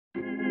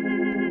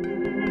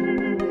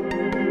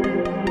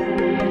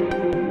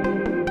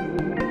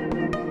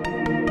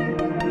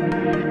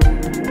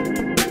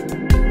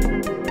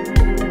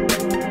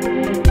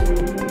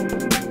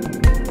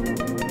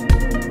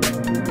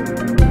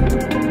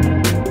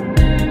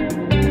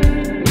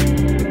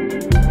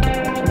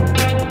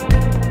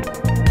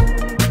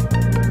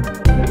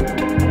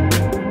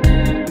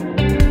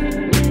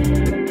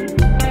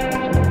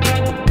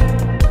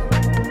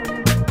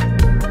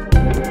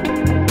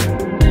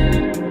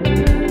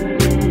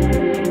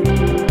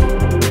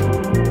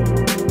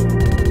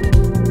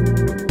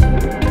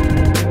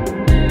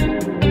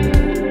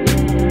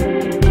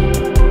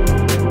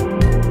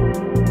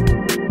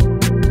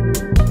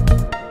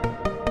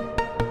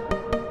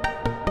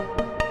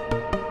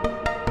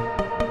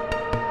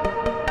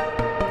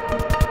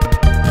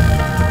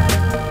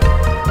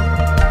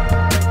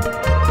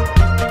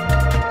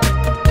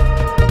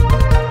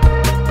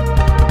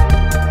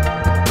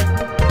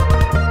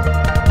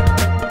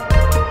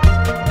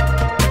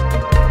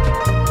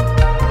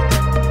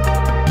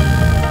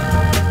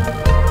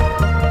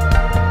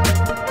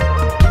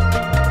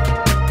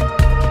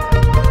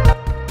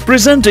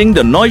Presenting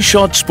the Noise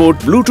Sport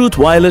Bluetooth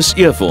wireless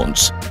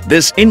earphones.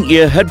 This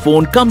in-ear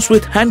headphone comes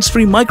with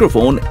hands-free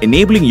microphone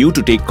enabling you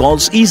to take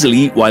calls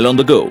easily while on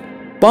the go.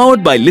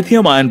 Powered by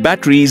lithium-ion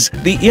batteries,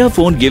 the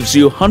earphone gives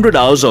you 100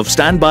 hours of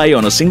standby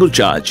on a single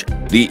charge.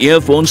 The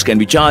earphones can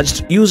be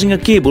charged using a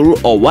cable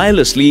or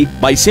wirelessly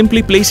by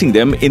simply placing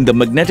them in the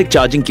magnetic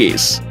charging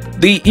case.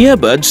 The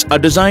earbuds are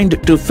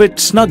designed to fit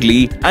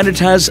snugly and it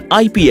has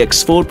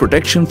IPX4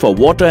 protection for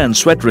water and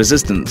sweat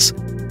resistance.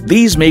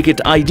 These make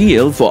it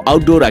ideal for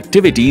outdoor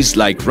activities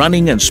like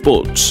running and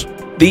sports.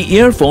 The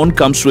earphone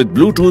comes with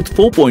Bluetooth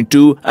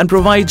 4.2 and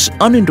provides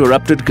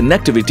uninterrupted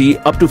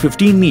connectivity up to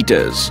 15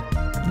 meters.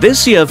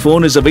 This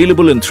earphone is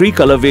available in 3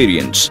 color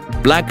variants: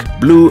 black,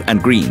 blue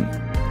and green.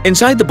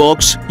 Inside the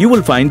box, you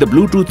will find the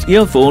Bluetooth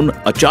earphone,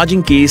 a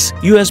charging case,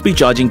 USB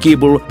charging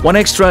cable, 1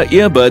 extra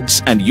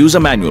earbuds and user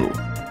manual.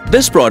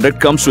 This product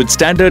comes with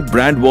standard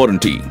brand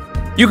warranty.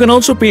 You can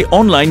also pay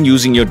online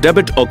using your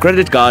debit or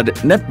credit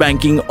card, net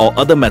banking or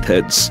other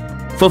methods.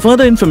 For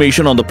further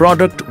information on the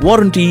product,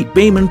 warranty,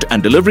 payment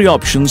and delivery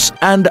options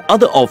and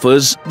other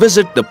offers,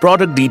 visit the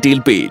product detail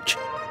page.